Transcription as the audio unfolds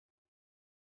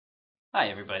Hi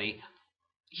everybody.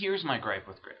 Here's my gripe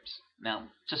with Grips. Now,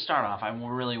 to start off, I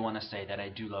really want to say that I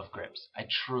do love Grips. I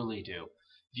truly do.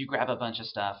 If you grab a bunch of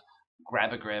stuff,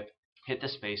 grab a grip, hit the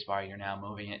space bar, you're now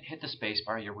moving it. Hit the space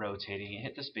bar, you're rotating it.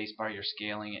 Hit the space bar, you're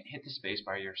scaling it. Hit the space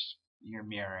bar, you're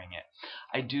mirroring it.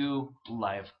 I do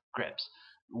love Grips.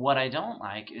 What I don't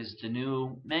like is the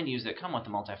new menus that come with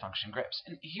the multifunction grips.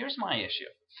 And here's my issue.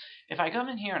 If I come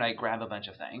in here and I grab a bunch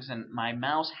of things and my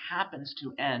mouse happens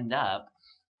to end up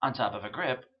on top of a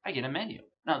grip, I get a menu.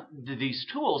 Now, these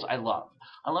tools I love.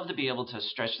 I love to be able to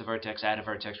stretch the vertex, add a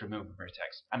vertex, remove a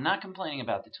vertex. I'm not complaining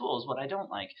about the tools. What I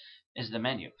don't like is the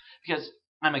menu, because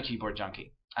I'm a keyboard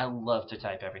junkie. I love to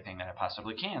type everything that I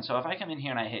possibly can. So if I come in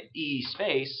here and I hit E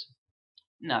space,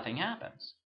 nothing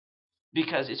happens,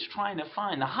 because it's trying to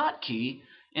find the hotkey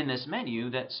in this menu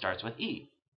that starts with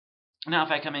E. Now,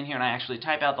 if I come in here and I actually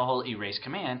type out the whole erase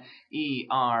command,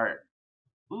 ER,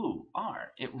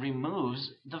 it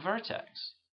removes the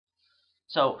vertex.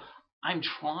 So I'm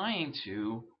trying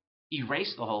to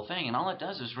erase the whole thing, and all it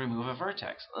does is remove a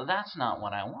vertex. That's not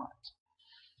what I want.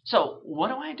 So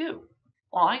what do?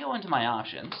 Well, I go into my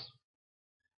options.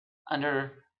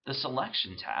 Under the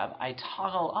selection tab, I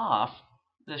toggle off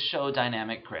the show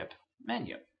dynamic grip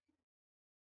menu.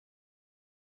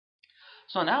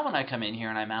 So now when I come in here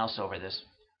and I mouse over this,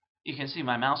 you can see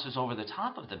my mouse is over the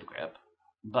top of the grip,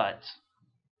 but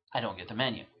I don't get the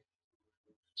menu.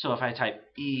 So if I type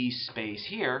E space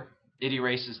here, it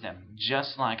erases them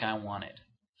just like I wanted.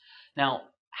 Now,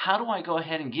 how do I go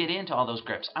ahead and get into all those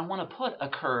grips? I want to put a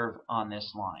curve on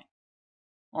this line.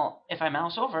 Well, if I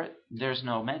mouse over it, there's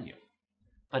no menu.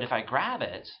 But if I grab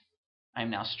it, I'm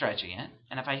now stretching it.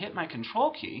 And if I hit my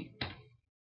control key,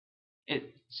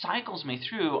 it cycles me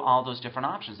through all those different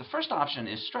options. The first option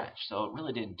is stretch, so it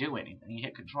really didn't do anything. You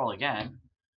hit control again.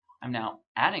 I'm now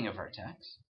adding a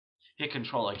vertex. Hit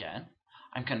control again.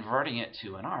 I'm converting it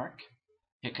to an arc.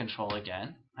 Hit control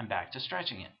again. I'm back to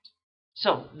stretching it.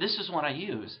 So this is what I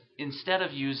use instead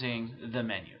of using the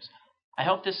menus. I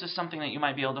hope this is something that you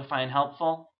might be able to find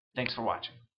helpful. Thanks for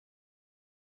watching.